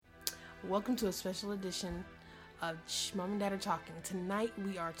Welcome to a special edition of Mom and Dad Are Talking. Tonight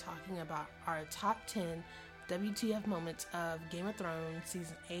we are talking about our top 10 WTF moments of Game of Thrones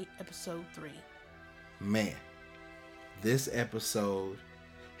Season 8, Episode 3. Man, this episode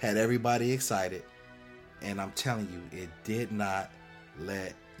had everybody excited, and I'm telling you, it did not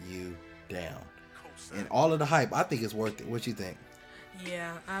let you down. And all of the hype, I think it's worth it. What you think?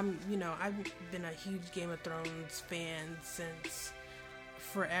 Yeah, I've been a huge Game of Thrones fan since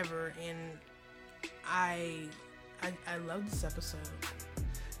forever, and I love this episode.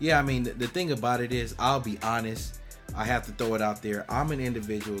 Yeah, I mean, the thing about it is, I'll be honest, I have to throw it out there. I'm an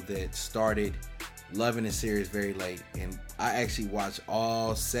individual that started loving the series very late, and I actually watched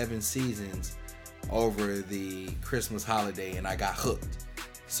all 7 seasons over the Christmas holiday, and I got hooked.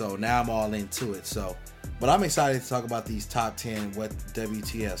 So now I'm all into it. But I'm excited to talk about these top 10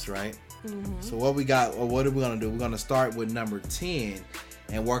 WTFs, right? Mm-hmm. So what we got, or what are we going to do? We're going to start with number 10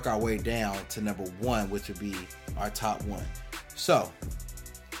 and work our way down to number 1, which would be our top 1. So.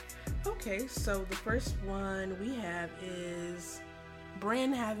 Okay, so the first one we have is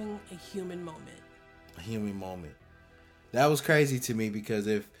Bran having a human moment. A human moment. That was crazy to me because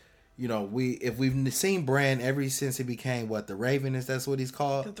if we've seen Bran ever since he became the Raven, that's what he's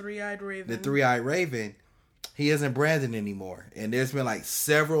called? The Three-Eyed Raven. The Three-Eyed Raven. He isn't Brandon anymore. And there's been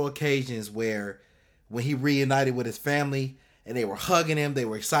several occasions where when he reunited with his family and they were hugging him, they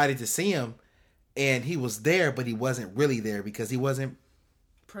were excited to see him, and he was there, but he wasn't really there because he wasn't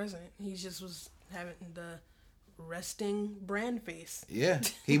present. He just was having the resting Bran face. Yeah.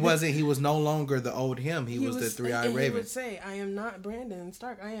 He was no longer the old him. He was the Three-Eyed Raven. He would say, I am not Brandon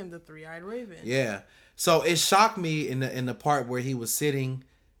Stark. I am the Three-Eyed Raven. Yeah. So it shocked me in the part where he was sitting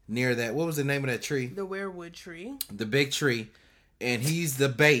near that, what was the name of that tree? The weirwood tree. The big tree. And he's the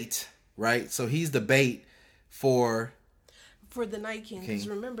bait, right? So he's the bait for the Night King. Because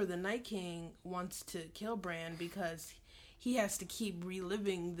remember, the Night King wants to kill Bran because he has to keep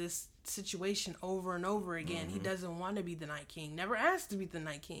reliving this situation over and over again. Mm-hmm. He doesn't want to be the Night King. Never asked to be the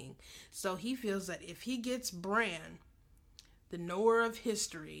Night King. So he feels that if he gets Bran, the knower of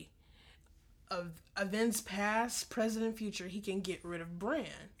history, of events past, present, and future, he can get rid of Bran.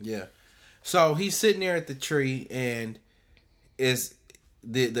 Yeah. So he's sitting there at the tree, and is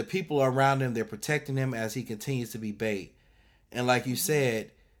the people around him, they're protecting him as he continues to be bait. And like you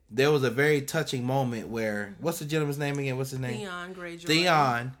said, there was a very touching moment where, what's the gentleman's name again? What's his name? Theon Greyjoy.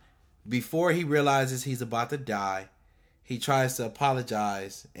 Theon, before he realizes he's about to die, he tries to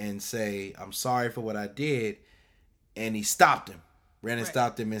apologize and say, I'm sorry for what I did. And he stopped him. Brandon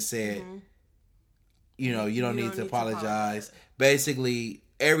stopped him and said, you don't need to apologize. Basically,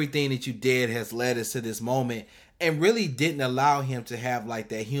 everything that you did has led us to this moment, and really didn't allow him to have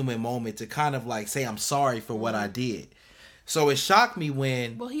that human moment to kind of say, I'm sorry for what I did. So it shocked me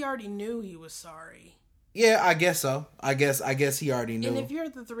when... Well, he already knew he was sorry. Yeah, I guess so. I guess he already knew. And if you're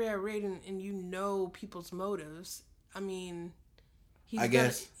the Three-Eyed Raven and you know people's motives, I mean,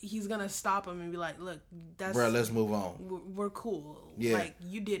 he's gonna stop him and be like, "Look, bro, let's move on. We're cool. Yeah,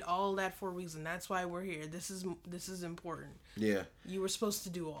 you did all that for a reason. That's why we're here. This is important. Yeah, you were supposed to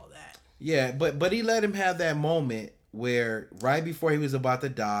do all that. Yeah, but he let him have that moment where right before he was about to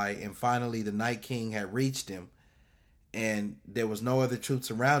die, and finally the Night King had reached him, and there was no other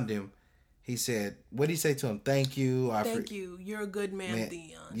troops around him. He said, what did he say to him? Thank you. Thank you. You're a good man,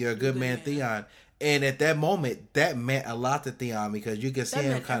 Theon. You're a good man, Theon. And at that moment, that meant a lot to Theon because you could see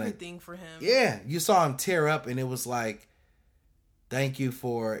him kind of... everything for him. Yeah. You saw him tear up, and it was like, thank you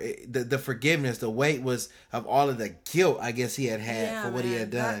for the forgiveness. The weight was of all of the guilt, I guess, he had for what he had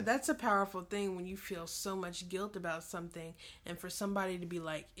done. That's a powerful thing when you feel so much guilt about something, and for somebody to be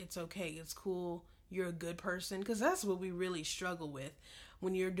like, it's okay, it's cool, you're a good person. Because that's what we really struggle with.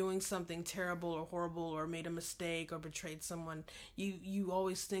 When you're doing something terrible or horrible or made a mistake or betrayed someone, you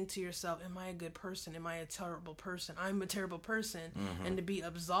always think to yourself, am I a good person? Am I a terrible person? I'm a terrible person. Mm-hmm. And to be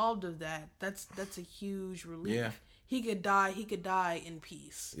absolved of that, that's a huge relief. Yeah. He could die in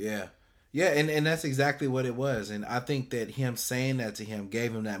peace. Yeah. Yeah, and that's exactly what it was. And I think that him saying that to him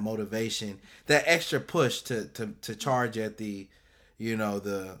gave him that motivation, that extra push to charge at the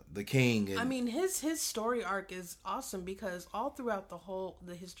king. And... I mean, his story arc is awesome because all throughout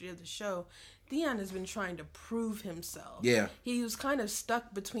the history of the show, Theon has been trying to prove himself. Yeah. He was kind of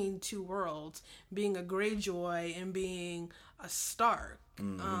stuck between two worlds, being a Greyjoy and being a Stark.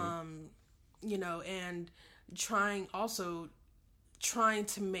 Mm-hmm. And trying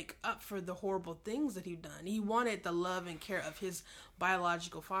to make up for the horrible things that he'd done. He wanted the love and care of his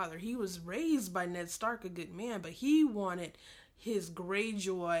biological father. He was raised by Ned Stark, a good man, but he wanted his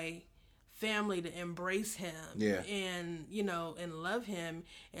Greyjoy family to embrace him, and and love him,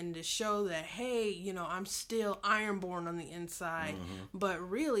 and to show that, hey, I'm still Ironborn on the inside. But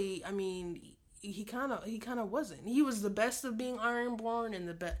really, I mean, he kind of wasn't. He was the best of being Ironborn, and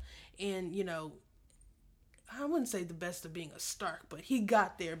I wouldn't say the best of being a Stark, but he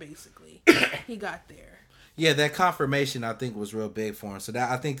got there basically. He got there. Yeah, that confirmation I think was real big for him. So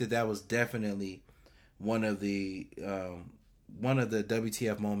I think that was definitely one of the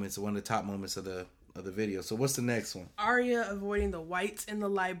WTF moments, one of the top moments of the video. So what's the next one? Arya avoiding the whites in the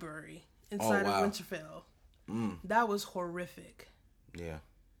library inside of Winterfell. That was horrific. Yeah,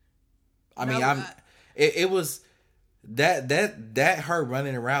 I mean, it was that her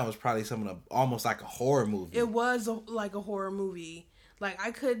running around was probably almost like a horror movie. It was like a horror movie. Like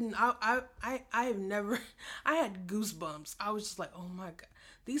I have never, I had goosebumps. I was just like, oh my God,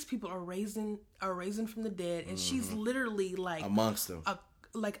 these people are raising from the dead, and she's literally like amongst them,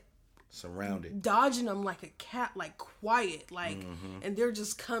 like surrounded, dodging them like a cat, like quiet, like, and they're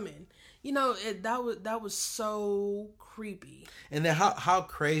just coming. That was so creepy. And then how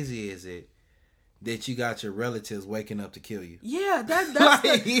crazy is it that you got your relatives waking up to kill you? Yeah, that's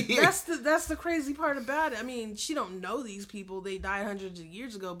the crazy part about it. I mean, she don't know these people. They died hundreds of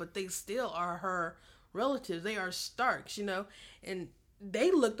years ago, but they still are her relatives. They are Starks, and they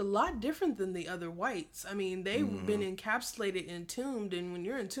looked a lot different than the other whites. I mean, they've been encapsulated, entombed, and when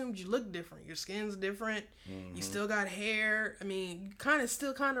you're entombed, you look different. Your skin's different. You still got hair. I mean,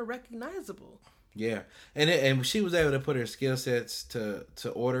 still kind of recognizable. Yeah, and she was able to put her skill sets to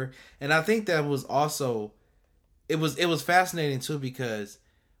order, and I think that was also it was fascinating too, because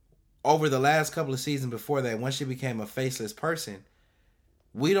over the last couple of seasons before that, once she became a faceless person,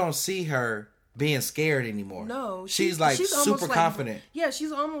 we don't see her being scared anymore. No, she's super confident.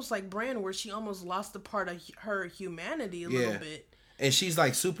 She's almost like Bran, where she almost lost a part of her humanity a little bit, and she's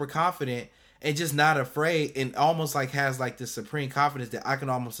like super confident and just not afraid, and almost like has like this supreme confidence that I can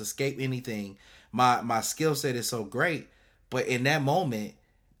almost escape anything. My skill set is so great, but in that moment,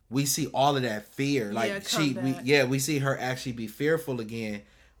 we see all of that fear. Like we see her actually be fearful again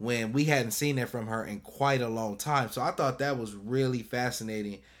when we hadn't seen that from her in quite a long time. So I thought that was really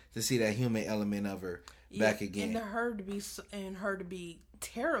fascinating to see that human element of her back again, and her to be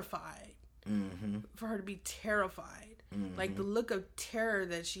terrified. For her to be terrified, like the look of terror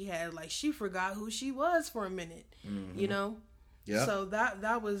that she had, like she forgot who she was for a minute. Yeah. So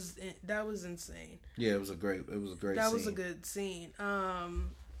that was insane. Yeah, it was a great scene. That was a good scene.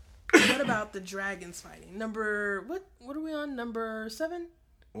 What about the dragons fighting? What are we on? Number 7?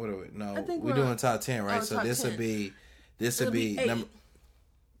 What are we? No, I think we're doing top 10, right? So this would be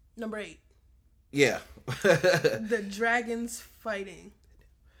number 8. Yeah. The dragons fighting.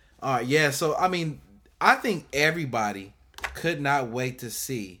 All right, yeah. So I mean, I think everybody could not wait to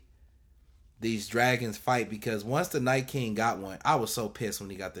see these dragons fight, because once the Night King got one, I was so pissed when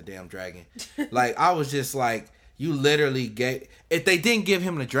he got the damn dragon. Like, I was just like, you literally if they didn't give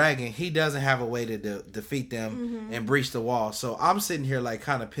him the dragon, he doesn't have a way to defeat them and breach the wall. So I'm sitting here like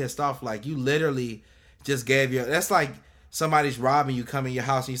kind of pissed off. Like, you literally just that's like somebody's robbing you, come in your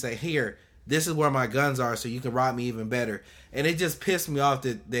house and you say, here, this is where my guns are so you can rob me even better. And it just pissed me off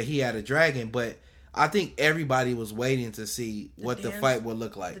that he had a dragon, but I think everybody was waiting to see what the fight would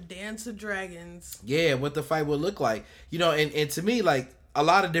look like. The Dance of Dragons. Yeah, what the fight would look like. And to me, like, a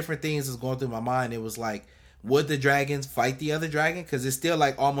lot of different things was going through my mind. It was like, would the dragons fight the other dragon? Because it's still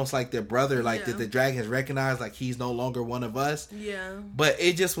like almost like their brother, like that the dragons recognize, like he's no longer one of us. Yeah. But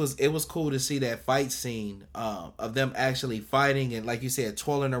it was cool to see that fight scene of them actually fighting and, like you said,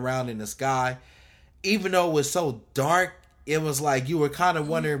 twirling around in the sky. Even though it was so dark, it was like you were kind of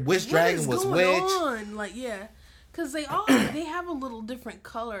wondering which dragon was which. On? Like, yeah, because they have a little different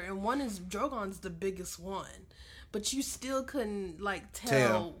color, and one is Drogon's the biggest one, but you still couldn't like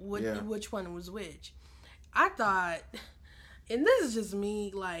tell which one was which. I thought, and this is just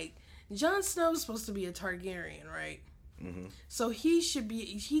me, like Jon Snow's supposed to be a Targaryen, right? So he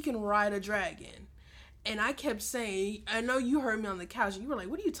can ride a dragon. And I kept saying, I know you heard me on the couch, and you were like,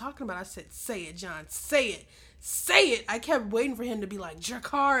 what are you talking about? I said, say it, Jon, say it. Say it. I kept waiting for him to be like,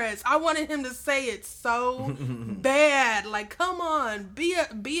 Dracarys. I wanted him to say it so bad. Like, come on, be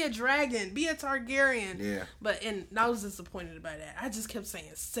a dragon, be a Targaryen. Yeah. And I was disappointed about that. I just kept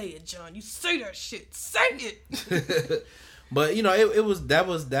saying, say it, Jon. You say that shit. Say it. But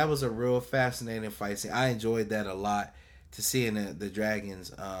that was a real fascinating fight scene. I enjoyed that a lot, to seeing the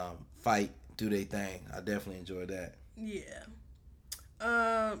dragons fight, do their thing. I definitely enjoyed that. Yeah.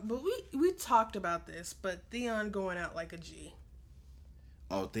 But we talked about this, but Theon going out like a G.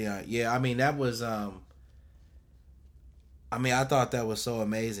 Oh, Theon. Yeah, I mean, that was I mean, I thought that was so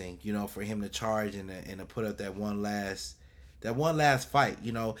amazing, for him to charge and to put up that one last fight.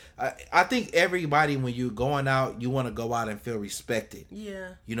 I think everybody, when you're going out, you want to go out and feel respected. Yeah.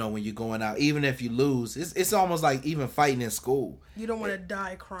 When you're going out, even if you lose, it's almost like even fighting in school. You don't want to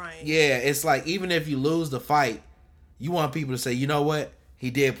die crying. Yeah, it's like even if you lose the fight, you want people to say, you know what, he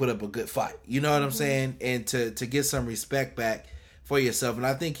did put up a good fight. You know what I'm saying? And to get some respect back for yourself. And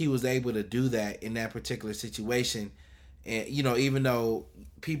I think he was able to do that in that particular situation. And, even though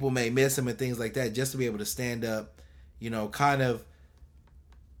people may miss him and things like that, just to be able to stand up, kind of,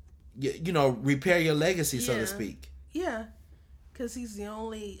 repair your legacy, so to speak. Yeah. Because he's the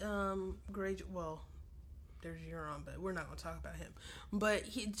only great, well, there's Euron, but we're not going to talk about him. But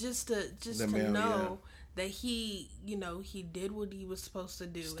he just to know that he, he did what he was supposed to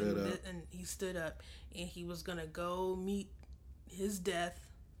do. And he stood up. And he was going to go meet his death.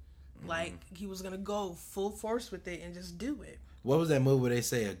 Like, he was going to go full force with it and just do it. What was that movie where they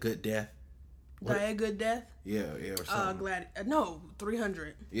say a good death? Die a good death? Yeah, or something.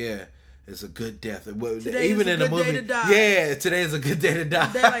 300. Yeah, it's a good death. Today even is a in the good movie, day to die. Yeah, today is a good day to die.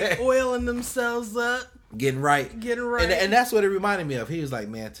 They're like oiling themselves up. Getting right. And that's what it reminded me of. He was like,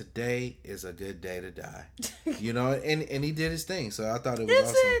 man, today is a good day to die. And he did his thing. So I thought it was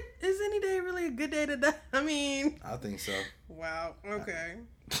awesome. Is any day really a good day to die? I mean, I think so. Wow. Okay.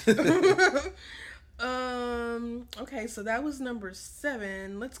 Okay, so that was number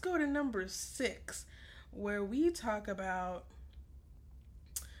 7. Let's go to number 6, where we talk about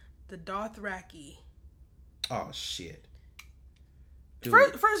the Dothraki. Oh shit.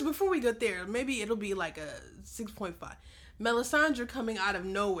 First, before we get there, maybe it'll be like a 6.5. Melisandre coming out of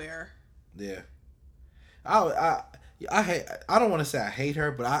nowhere. Yeah. I don't want to say I hate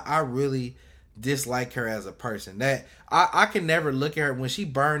her, but I really dislike her as a person. That I can never look at her when she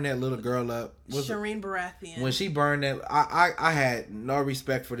burned that little girl up. Shireen Baratheon. When she burned that, I had no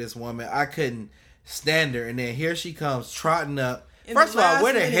respect for this woman. I couldn't stand her, and then here she comes trotting up. First of all,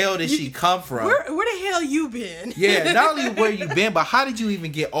 where the hell did she come from? Where the hell you been? Yeah, not only where you been, but how did you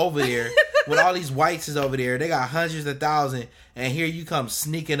even get over there with all these whites is over there? They got hundreds of thousands, and here you come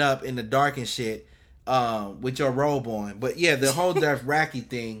sneaking up in the dark and shit with your robe on. But yeah, the whole Dothraki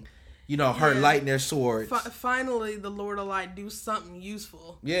thing, her lighting their swords. Finally, the Lord of Light do something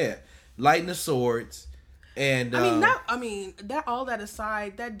useful. Yeah, lighting the swords, and that all that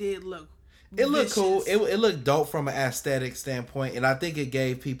aside, that did look. It looked cool. It looked dope from an aesthetic standpoint, and I think it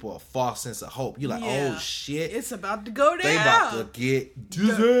gave people a false sense of hope. You're like, oh shit, it's about to go down. They about to get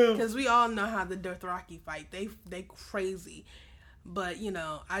because we all know how the Dothraki fight. They crazy, but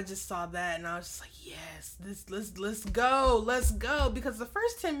I just saw that and I was just like, yes, let's go because the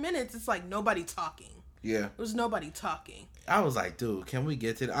first 10 minutes it's like nobody talking. Yeah, there was nobody talking. I was like, dude, can we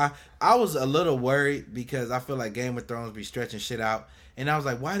get to that? I was a little worried because I feel like Game of Thrones be stretching shit out. And I was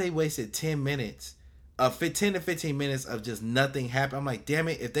like, why they wasted 10 minutes, 10 to 15 minutes of just nothing happening? I'm like, damn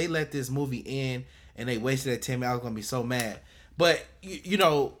it, if they let this movie end and they wasted that 10 minutes, I was going to be so mad. But,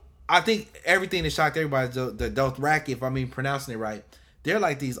 I think everything that shocked everybody, the Dothraki, if I'm even pronouncing it right, they're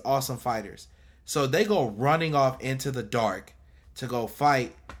like these awesome fighters. So they go running off into the dark to go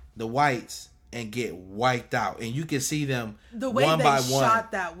fight the whites and get wiped out. And you can see them one by one. The way they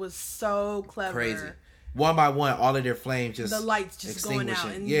shot that was so clever. Crazy. One by one, all of their flames just the lights just going out,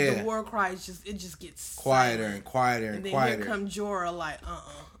 and the war cries just gets quieter and quieter and then quieter. Here come Jorah like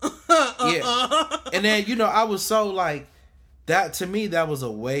yeah, and then I was so like that. To me, that was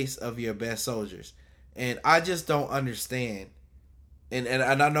a waste of your best soldiers, and I just don't understand. And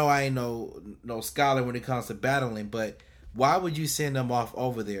I know I ain't no scholar when it comes to battling, but why would you send them off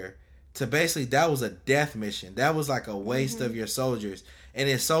over there to basically that was a death mission? That was like a waste of your soldiers. And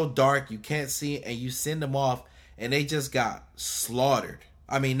it's so dark, you can't see it, and you send them off, and they just got slaughtered.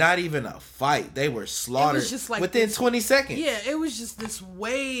 I mean, not even a fight. They were slaughtered just like within 20 seconds. Yeah, it was just this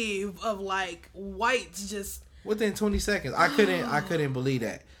wave of, like, whites just... Within 20 seconds. I couldn't believe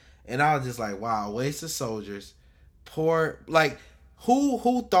that. And I was just like, wow, waste of soldiers. Poor... Like,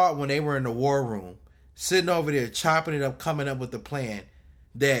 who thought when they were in the war room, sitting over there, chopping it up, coming up with a plan,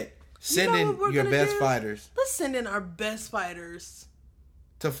 that sending your best fighters... Let's send in our best fighters...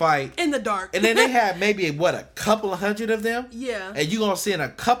 to fight in the dark, and then they had maybe a couple of hundred of them. Yeah, and you gonna send a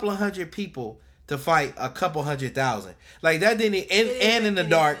couple of hundred people to fight a couple 100,000 like that? Didn't and in the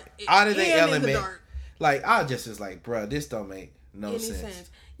dark, out of their element. Like I just was like, bro, this don't make no sense.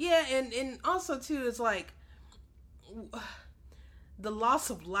 Yeah, and also too, it's like the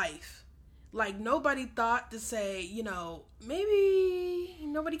loss of life. Like nobody thought to say, maybe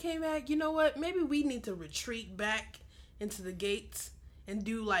nobody came back. You know what? Maybe we need to retreat back into the gates. And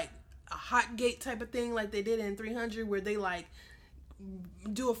do like a hot gate type of thing like they did in 300, where they like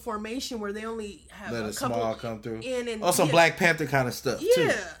do a formation where they only have let a a couple small come through. and Some Black Panther kind of stuff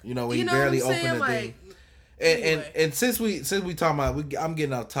too. You know, when you barely open the thing. And since we talking about, I'm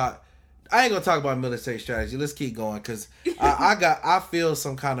getting off top. I ain't gonna talk about military strategy. Let's keep going because I feel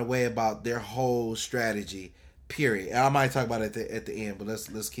some kind of way about their whole strategy. Period. And I might talk about it at the end, but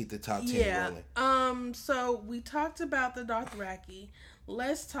let's keep the top 10 rolling. So we talked about the Dothraki.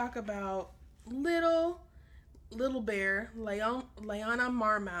 Let's talk about little bear, Lyanna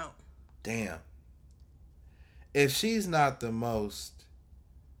Mormont. Damn. If she's not the most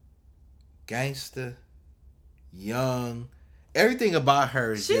gangster, young, everything about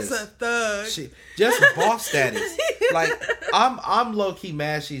her is she's a thug. Just boss status. Like I'm low key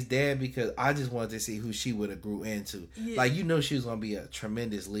mad she's dead because I just wanted to see who she would have grew into. Yeah. Like you know she was gonna be a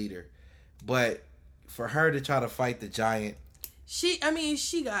tremendous leader, but for her to try to fight the giant, she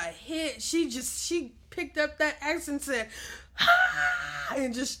got hit. She picked up that axe and said, "Ah!"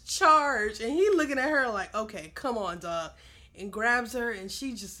 and just charged. And he looking at her like, "Okay, come on, dog," and grabs her, and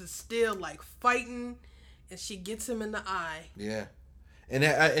she just is still like fighting. And she gets him in the eye. Yeah.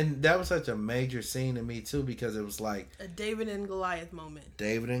 And that was such a major scene to me, too, because it was like... a David and Goliath moment.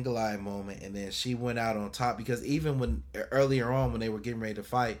 And then she went out on top. Because even when earlier on, when they were getting ready to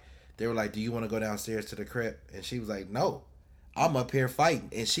fight, they were like, do you want to go downstairs to the crypt? And she was like, no, I'm up here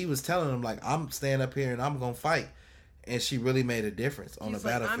fighting. And she was telling them, like, I'm staying up here and I'm going to fight. And she really made a difference on the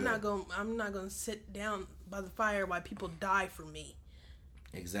battlefield. I'm not going to sit down by the fire while people die for me.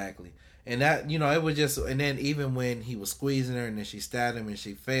 Exactly. And that, it was just, and then even when he was squeezing her and then she stabbed him and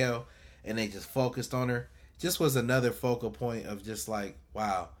she fell and they just focused on her, just was another focal point of just like,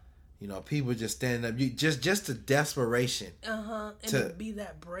 wow, people just standing up, just the desperation. And to be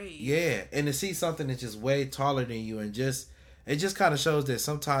that brave. Yeah. And to see something that's just way taller than you and it just kind of shows that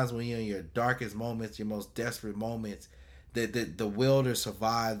sometimes when you're in your darkest moments, your most desperate moments, that the will to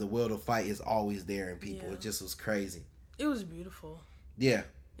survive, the will to fight is always there in people. Yeah. It just was crazy. It was beautiful. Yeah.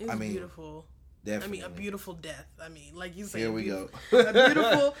 It was beautiful. Definitely. A beautiful death. Like you said. Here we go.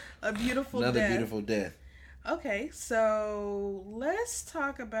 a beautiful Another death. beautiful death. Okay, so let's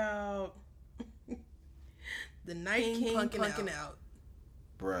talk about the Night King punking out.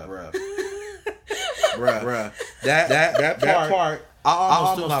 Bruh. That part. I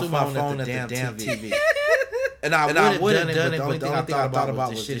almost threw my phone at the damn TV. And I would have done it, but the only thing I thought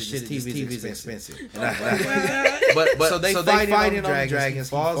about was this TV is expensive. But so they fighting on the dragons,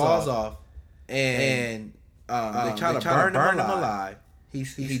 falls off, and they try to burn him alive. He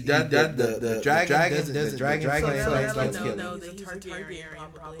does the dragon does the dragon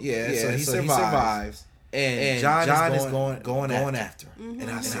yeah, so he survives. And John is going after him. Mm-hmm.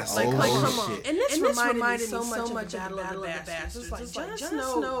 And I said, shit. And this reminded me so much of Battle of the Bastards. It's like, Jon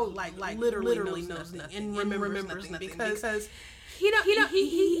Snow, literally knows nothing and remembers nothing. Because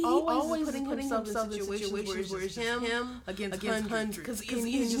he always putting himself in situations where it's him against hundreds. Because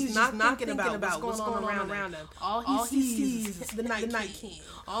he's just not thinking about what's going on around him. All he sees is the Night King.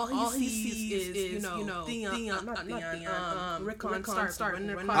 All he sees is, Rickon Stark.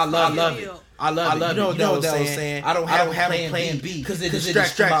 I love it. You know what I was saying? I don't have a plan B because it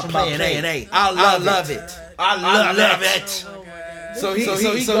distracts from plan A. I love it. I love it. So he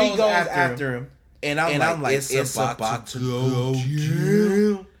goes after him. And I'm like, it's about to go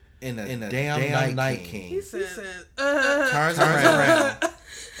down in a damn Night King. He said, turns around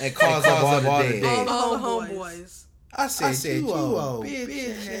and calls up all the dead. All the homeboys. I said, you old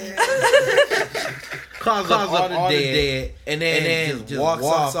bitch. Calls up all the dead, and then just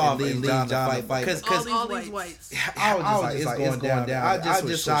walks off and leaves John to fight. Because all these whites. I was just like, it's going down. I just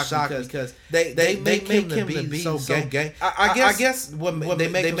was shocked because they make him to be so gay. I guess what they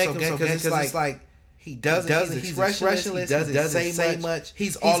make him so gay because it's like, he doesn't. He's expressionless. He doesn't say much.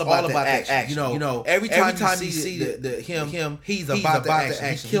 He's all about the action. You know, every time you see him, he's about the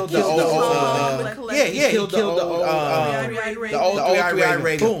action. He killed the old. He killed the old three-eyed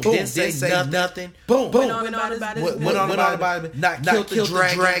raven. Boom. Didn't say nothing. Boom. Went on about it. Not killed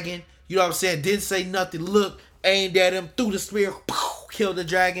the dragon. You know what I'm saying? Didn't say nothing. Look, aimed at him, threw the spear, killed the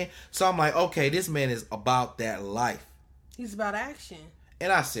dragon. So I'm like, okay, this man is about that life. He's about action.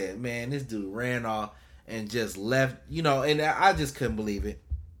 And I said, man, this dude ran off and just left, and I just couldn't believe it.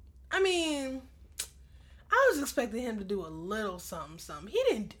 I mean, I was expecting him to do a little something. He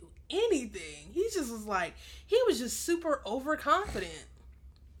didn't do anything. He just was like, he was just super overconfident.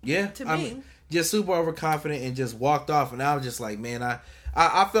 Yeah. To me. Just super overconfident and just walked off. And I was just like, man, I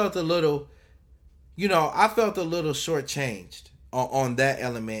felt a little, shortchanged on that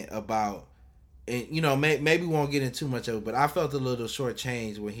element about and maybe we won't get into too much of it, but I felt a little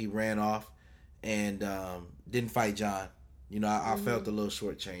shortchanged when he ran off and didn't fight John. I felt a little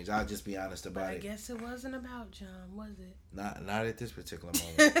shortchanged. I'll just be honest about it. I guess it wasn't about John, was it? Not at this particular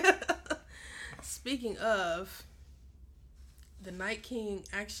moment. Speaking of the Night King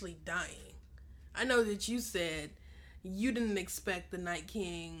actually dying, I know that you said you didn't expect the Night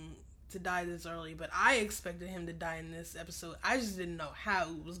King to die this early, but I expected him to die in this episode. I just didn't know how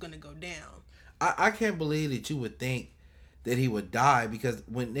it was going to go down. I can't believe that you would think that he would die, because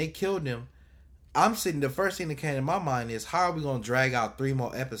when they killed him, the first thing that came to my mind is, how are we going to drag out 3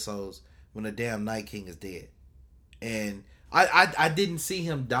 more episodes when the damn Night King is dead? And I didn't see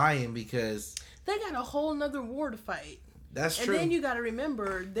him dying because they got a whole nother war to fight. That's true. And then you got to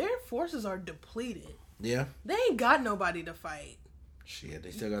remember, their forces are depleted. Yeah. They ain't got nobody to fight. Shit,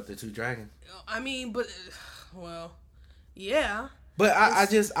 they still got the 2 dragons. I mean, but, well, yeah. But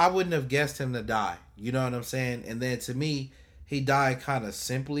I wouldn't have guessed him to die. You know what I'm saying? And then to me, he died kind of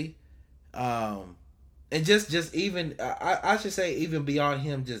simply. And just even, I should say, even beyond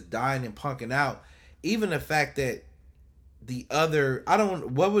him just dying and punking out, even the fact that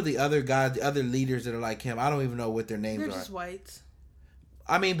what were the other guys, the other leaders that are like him? I don't even know what their names are. They're just whites.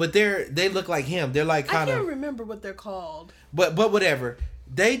 I mean, but they look like him. They're like kind of. I can't remember what they're called. But whatever.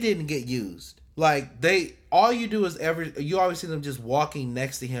 They didn't get used. Like, all you do is you always see them just walking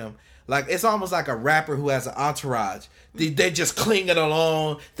next to him. Like, it's almost like a rapper who has an entourage. They just clinging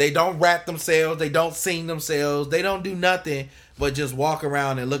along. They don't rap themselves. They don't sing themselves. They don't do nothing but just walk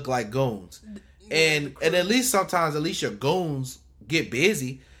around and look like goons. And at least sometimes, at least your goons get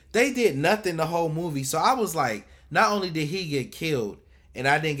busy. They did nothing the whole movie. So I was like, not only did he get killed, and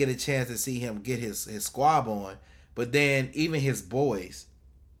I didn't get a chance to see him get his squab on, but then even his boys,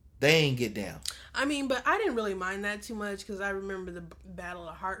 they ain't get down. I mean, but I didn't really mind that too much, because I remember the Battle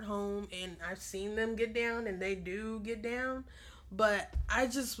of Hearthome, and I've seen them get down, and they do get down. But I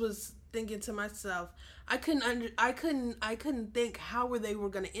just was thinking to myself, I couldn't think how they were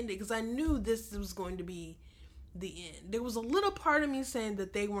going to end it, because I knew this was going to be the end. There was a little part of me saying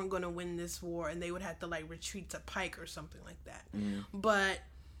that they weren't going to win this war, and they would have to like retreat to Pike or something like that. But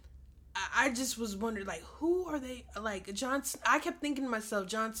I just was wondering, like, who are they? Like, I kept thinking to myself,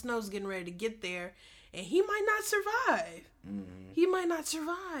 Jon Snow's getting ready to get there, and he might not survive. He might not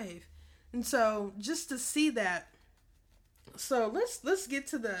survive. And so, just to see that. So, let's get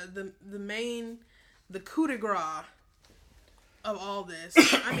to the main, the coup de grace of all this.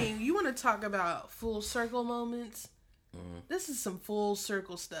 I mean, you want to talk about full circle moments? This is some full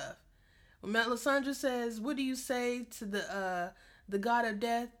circle stuff. When Melisandre says, "What do you say to the god of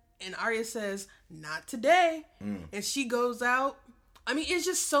death?" And Arya says, "Not today." And she goes out. I mean, it's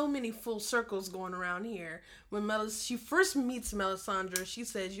just so many full circles going around here. When she first meets Melisandre, she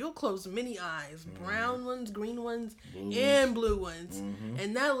says, "You'll close many eyes, brown ones, green ones, and blue ones."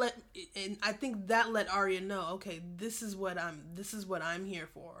 And I think that let Arya know, okay, this is what I'm here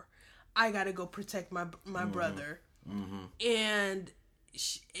for. I gotta go protect my brother. And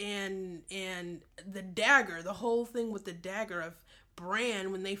the dagger, the whole thing with the dagger of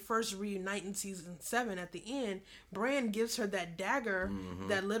Bran, when they first reunite in season 7 at the end, Bran gives her that dagger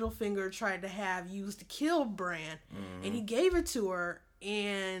that Littlefinger tried to have used to kill Bran, and he gave it to her,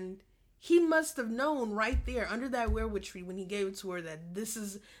 and he must have known right there under that weirwood tree when he gave it to her that this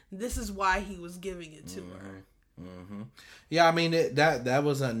is why he was giving it to her. Yeah, I mean, that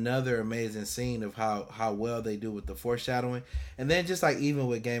was another amazing scene of how well they do with the foreshadowing. And then just like even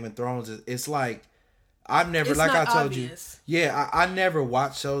with Game of Thrones, it's like I've never, like I told obvious. You, I never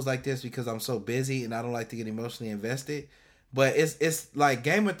watch shows like this because I'm so busy and I don't like to get emotionally invested. But it's like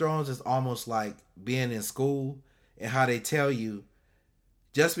Game of Thrones is almost like being in school and how they tell you,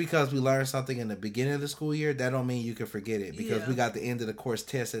 just because we learned something in the beginning of the school year, that don't mean you can forget it, because we got the end of the course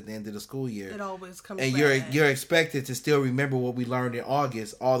test at the end of the school year. It always comes and back. You're expected to still remember what we learned in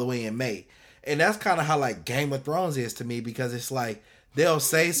August all the way in May. And that's kind of how like Game of Thrones is to me, because it's like they'll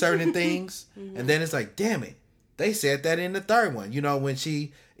say certain things and then it's like, damn it, they said that in the third one. You know, when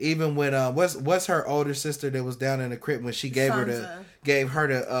she, even when what's her older sister that was down in the crypt, when she gave Sansa.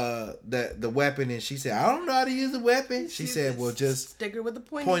 her the weapon, and she said, "I don't know how to use a weapon." She said, "Well, just stick her with the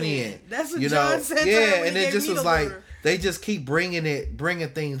pointy end." That's what Jon said. Yeah, and it just was like they just keep bringing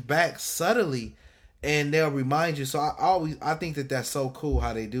things back subtly, and they'll remind you. So I think that's so cool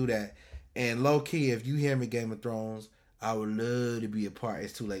how they do that. And low key, if you hear me, Game of Thrones, I would love to be a part.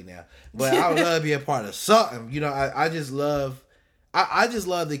 It's too late now, but I would love to be a part of something. You know, I just love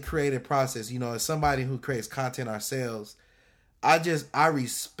the creative process. You know, as somebody who creates content ourselves, I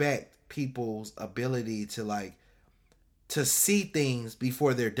respect people's ability to to see things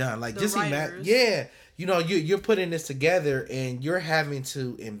before they're done. Like, The just imagine, writers. yeah, you know, you're putting this together and you're having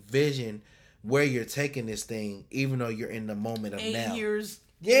to envision where you're taking this thing, even though you're in the moment of 8 now. years.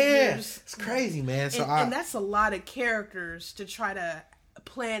 Yeah, 8 years. it's crazy, man. So And that's a lot of characters to try to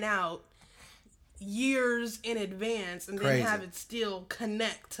plan out years in advance and Crazy. then have it still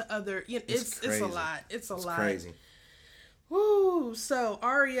connect to other. You know, it's a crazy. lot. It's a lot. crazy. Woo! So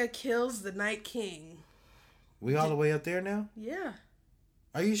Arya kills the Night King. We all the way up there now? Yeah.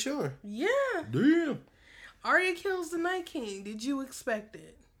 Are you sure? Yeah. Damn. Arya kills the Night King. Did you expect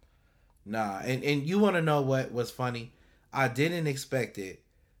it? Nah, and you want to know what was funny? I didn't expect it,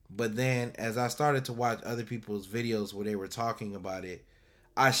 but then as I started to watch other people's videos where they were talking about it,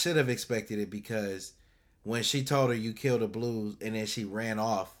 I should have expected it, because when she told her you killed the Blues and then she ran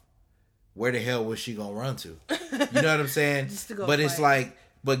off, where the hell was she gonna run to? You know what I'm saying? Just to go But it's fight. like,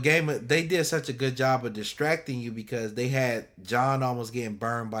 but they did such a good job of distracting you, because they had John almost getting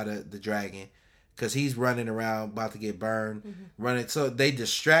burned by the dragon, because he's running around about to get burned, running. So they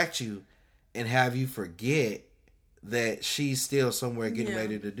distract you and have you forget that she's still somewhere getting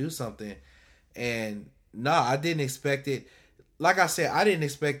ready to do something. And no, I didn't expect it. Like I said, I didn't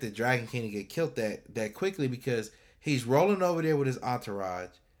expect the Dragon King to get killed that quickly, because he's rolling over there with his entourage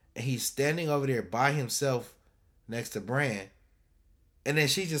and he's standing over there by himself next to Bran. And then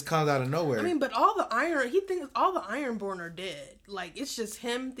she just comes out of nowhere. I mean, but he thinks all the Ironborn are dead. Like, it's just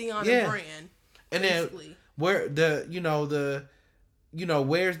him, Theon, Yeah. and Bran. and basically. then where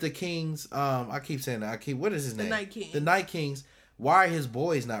where's the kings? I keep saying that. What is his name? Night King. The Night Kings. Why are his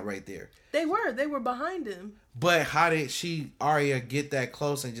boys not right there? They were behind him. But how did Arya get that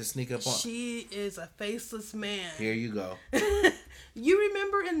close and just sneak up on? She is a faceless man. Here you go. You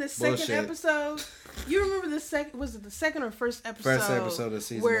remember in the second Bullshit. episode? You remember was it the second or first episode? First episode of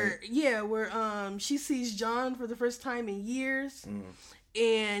season where she sees John for the first time in years,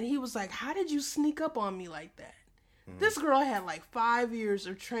 and he was like, "How did you sneak up on me like that?" This girl had like 5 years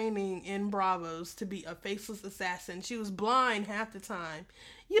of training in Bravos to be a faceless assassin. She was blind half the time.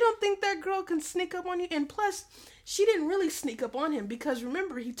 You don't think that girl can sneak up on you? And plus, she didn't really sneak up on him, because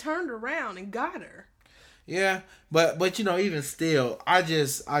remember, he turned around and got her. Yeah, but even still, I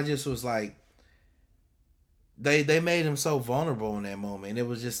just was like, they made him so vulnerable in that moment. It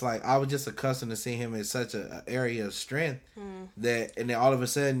was just like, I was just accustomed to seeing him in such an area of strength that, and then all of a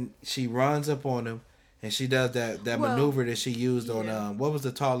sudden she runs up on him and she does that maneuver that she used on what was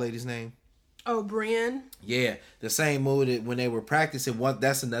the tall lady's name? Oh, Brienne. Yeah, the same move that when they were practicing.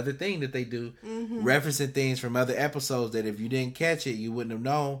 That's another thing that they do, referencing things from other episodes that if you didn't catch it, you wouldn't have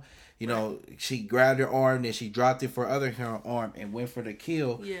known. You know, she grabbed her arm, then she dropped it for her other arm and went for the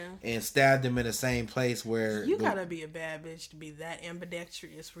kill. Yeah. And stabbed him in the same place where... You gotta be a bad bitch to be that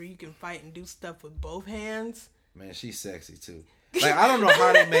ambidextrous where you can fight and do stuff with both hands. Man, she's sexy too. Like, I don't know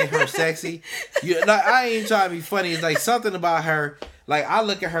how they made her sexy. I ain't trying to be funny. It's like something about her. Like, I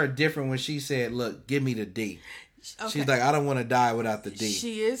look at her different when she said, "Look, give me the D." Okay. She's like, "I don't want to die without the D."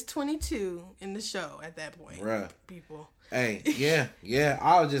 She is 22 in the show at that point. Bruh. People. Hey, yeah.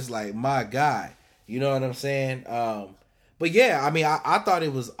 I was just like, my God. You know what I'm saying? But yeah, I mean, I thought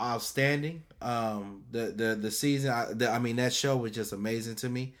it was outstanding. The season, that show was just amazing to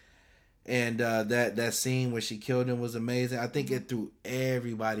me. And that scene where she killed him was amazing. I think it threw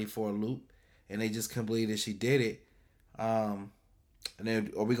everybody for a loop, and they just couldn't believe that she did it. And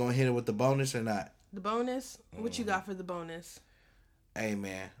then, are we gonna hit it with the bonus or not? The bonus? What you got for the bonus? Hey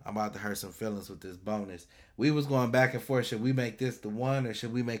man, I'm about to hurt some feelings with this bonus. We was going back and forth. Should we make this the one or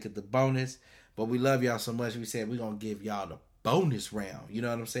should we make it the bonus? But we love y'all so much. We said we're gonna give y'all the bonus round. You know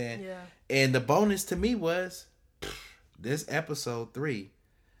what I'm saying? Yeah. And the bonus to me was this episode 3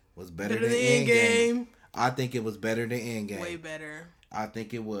 was better than Endgame. I think it was better than Endgame. Way better. I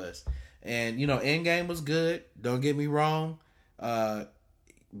think it was. And Endgame was good. Don't get me wrong.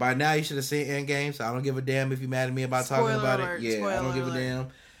 By now you should have seen Endgame, so I don't give a damn if you're mad at me about talking about it. Yeah, I don't give a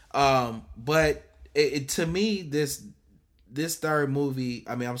damn. But it to me, this third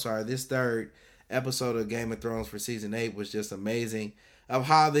episode of Game of Thrones for season 8 was just amazing. Of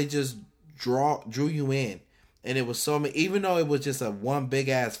how they just drew you in, and it was so many. Even though it was just a one big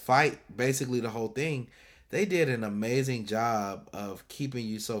ass fight, basically the whole thing, they did an amazing job of keeping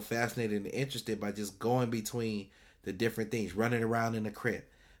you so fascinated and interested by just going between the different things, running around in the crypt,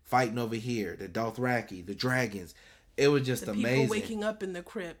 fighting over here, the Dothraki, the dragons. It was just amazing. People waking up in the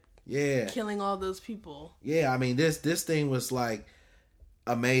crypt. Yeah. Killing all those people. Yeah, I mean this thing was like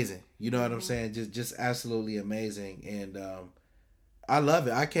amazing. You know what I'm saying? Just absolutely amazing. And I love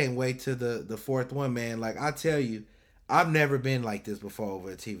it. I can't wait to the fourth one, man. Like I tell you, I've never been like this before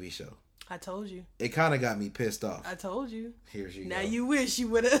over a TV show. I told you. It kind of got me pissed off. I told you. Here she now go. You wish you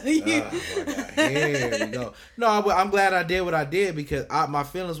would have. Oh my God. Here we go. No, I'm glad I did what I did because my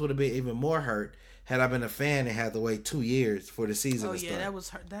feelings would have been even more hurt had I been a fan and had to wait 2 years for the season to start. That was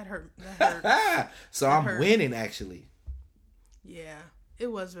hurt. That hurt. So I'm winning actually. Yeah, it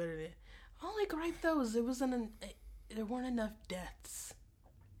was better than. Only gripe though is there weren't enough deaths.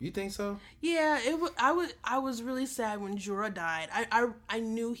 You think so? Yeah, I was really sad when Jorah died. I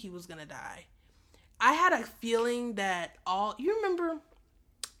knew he was gonna die. I had a feeling that you remember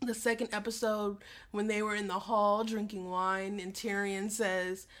the second episode when they were in the hall drinking wine and Tyrion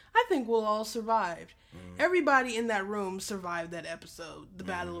says, "I think we'll all survive." Everybody in that room survived that episode, the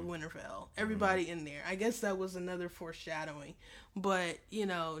Battle of Winterfell. Everybody in there. I guess that was another foreshadowing. But,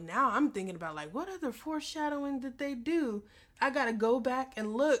 now I'm thinking about, what other foreshadowing did they do? I gotta go back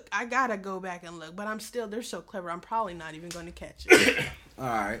and look. But they're so clever, I'm probably not even going to catch it. All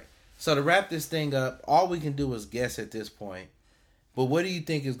right. So to wrap this thing up, all we can do is guess at this point. But what do you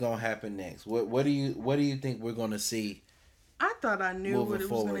think is going to happen next? What do you think we're going to see? I thought I knew what was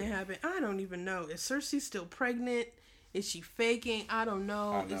going to happen. I don't even know. Is Cersei still pregnant? Is she faking? I don't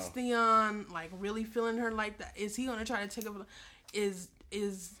know. Is Theon really feeling her like that? Is he going to try to take over? Is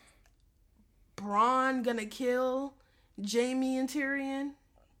Bronn going to kill Jaime and Tyrion?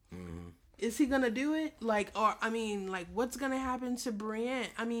 Mm-hmm. Is he going to do it? What's going to happen to Brienne?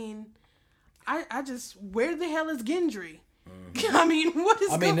 Where the hell is Gendry?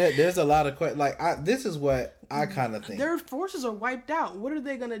 Mm-hmm. There's a lot of questions. This is what I kind of think. Their forces are wiped out. What are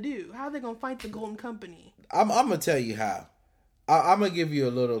they gonna do? How are they gonna fight the Golden Company? I'm gonna tell you how. I'm gonna give you a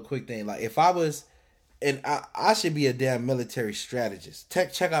little quick thing. If I was, and I should be a damn military strategist.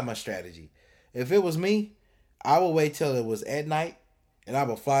 Check out my strategy. If it was me, I would wait till it was at night, and I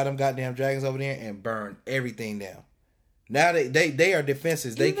would fly them goddamn dragons over there and burn everything down. Now they are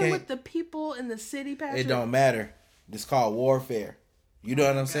defenses. They can't. With the people in the city, Patrick. It don't matter. It's called warfare. You know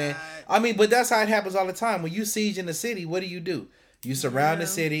what I'm saying? But that's how it happens all the time. When you siege in the city, what do? You surround the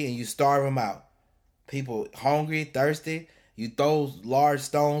city and you starve them out. People hungry, thirsty. You throw large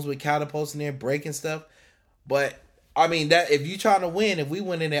stones with catapults in there, breaking stuff. But that if you trying to win, if we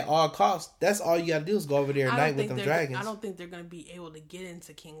win in at all costs, that's all you gotta do is go over there at night with them dragons. I don't think they're gonna be able to get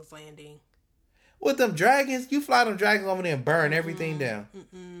into King's Landing. With them dragons, you fly them dragons over there and burn everything down.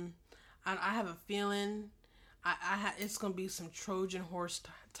 I have a feeling. It's gonna be some Trojan horse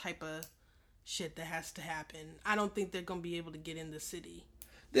type of shit that has to happen. I don't think they're gonna be able to get in the city.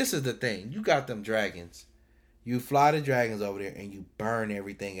 This is the thing. You got them dragons. You fly the dragons over there and you burn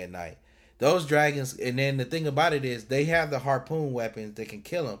everything at night. Those dragons, and then the thing about it is they have the harpoon weapons that can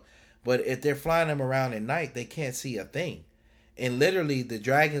kill them. But if they're flying them around at night, they can't see a thing. And literally, the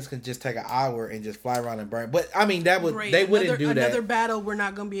dragons can just take an hour and just fly around and burn. But they wouldn't do that. Another battle, we're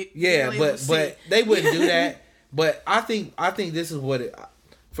not gonna be. But they wouldn't do that. But I think this is what it.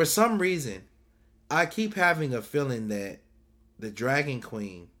 For some reason, I keep having a feeling that the Dragon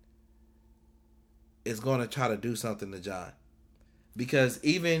Queen is going to try to do something to Jon, because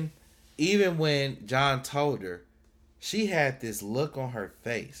even when Jon told her, she had this look on her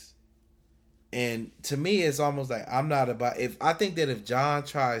face, and to me, it's almost like I think that if Jon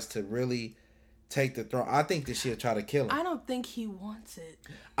tries to really take the throne, I think that she'll try to kill him. I don't think he wants it.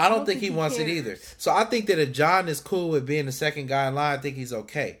 I don't think he wants it either. So I think that if Jon is cool with being the second guy in line, I think he's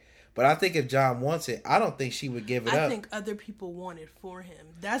okay. But I think if Jon wants it, I don't think she would give it up. I think other people want it for him.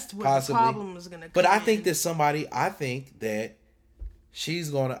 That's where the problem is going to come But I think that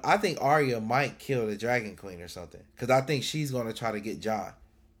I think Arya might kill the Dragon Queen or something. Because I think she's going to try to get Jon.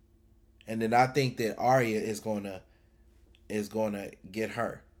 And then I think that Arya is going to get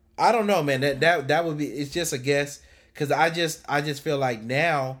her. I don't know, man. That would be. It's just a guess, because I just feel like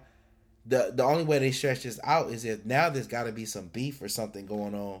now the only way they stretch this out is if now there's got to be some beef or something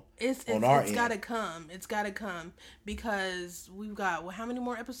going on. It's got to come. It's got to come, because we've got how many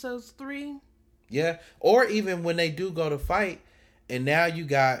more episodes? 3. Yeah, or even when they do go to fight, and now you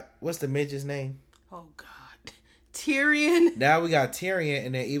got what's the midget's name? Oh God, Tyrion. Now we got Tyrion,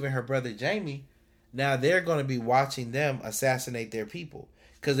 and then even her brother Jaime. Now they're going to be watching them assassinate their people.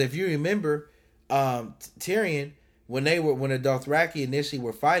 Because if you remember, Tyrion, when the Dothraki initially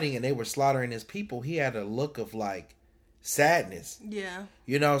were fighting and they were slaughtering his people, he had a look of sadness. Yeah.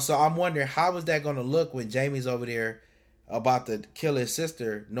 So I'm wondering how is that going to look when Jaime's over there about to kill his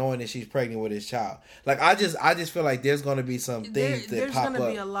sister, knowing that she's pregnant with his child. I just feel like there's going to be some things that pop up. There's going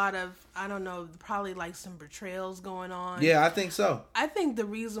to be a lot of, I don't know, probably some betrayals going on. Yeah, I think so. I think the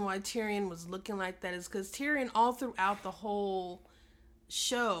reason why Tyrion was looking like that is because Tyrion, all throughout the whole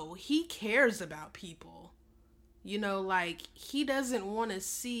show, he cares about people. He doesn't want to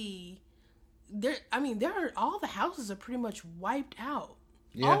see all the houses are pretty much wiped out.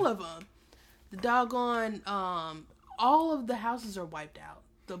 Yeah. All of them. The doggone, all of the houses are wiped out.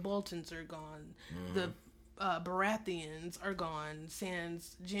 The Boltons are gone. Mm-hmm. The Baratheons are gone.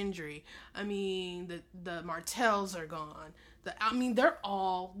 Sans Gendry. I mean, the Martells are gone. They're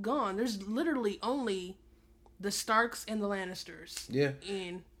all gone. There's literally only the Starks and the Lannisters. Yeah.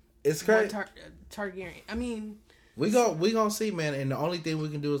 In it's crazy. Targaryen. I mean, we gonna see, man. And the only thing we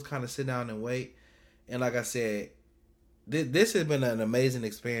can do is kind of sit down and wait. And like I said, this has been an amazing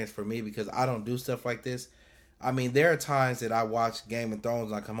experience for me because I don't do stuff like this. I mean, there are times that I watch Game of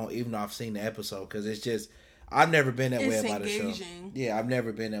Thrones and I come home even though I've seen the episode because it's just I've never been that way about a show. Yeah, I've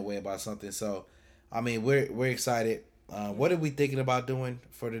never been that way about something. So, I mean, we're excited. What are we thinking about doing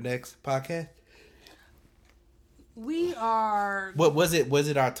for the next podcast? We are. What was it? Was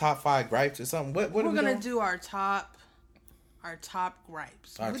it our top 5 gripes or something? What we're gonna do our top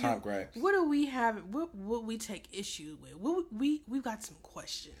gripes. Top gripes. What do we have? What we take issue with? We've got some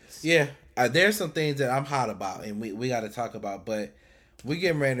questions. Yeah, there's some things that I'm hot about, and we got to talk about. But we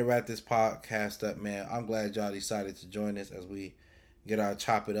getting ready to wrap this podcast up, man. I'm glad y'all decided to join us as we get our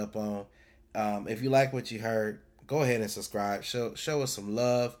chop it up on. If you like what you heard, go ahead and subscribe. Show us some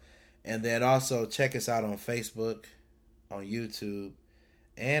love. And then also check us out on Facebook, on YouTube,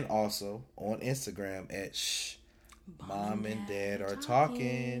 and also on Instagram at Mom and Dad Are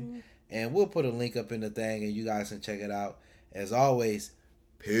Talking. And we'll put a link up in the thing and you guys can check it out. As always,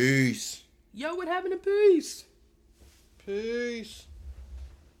 peace. Yo, what happened to peace? Peace.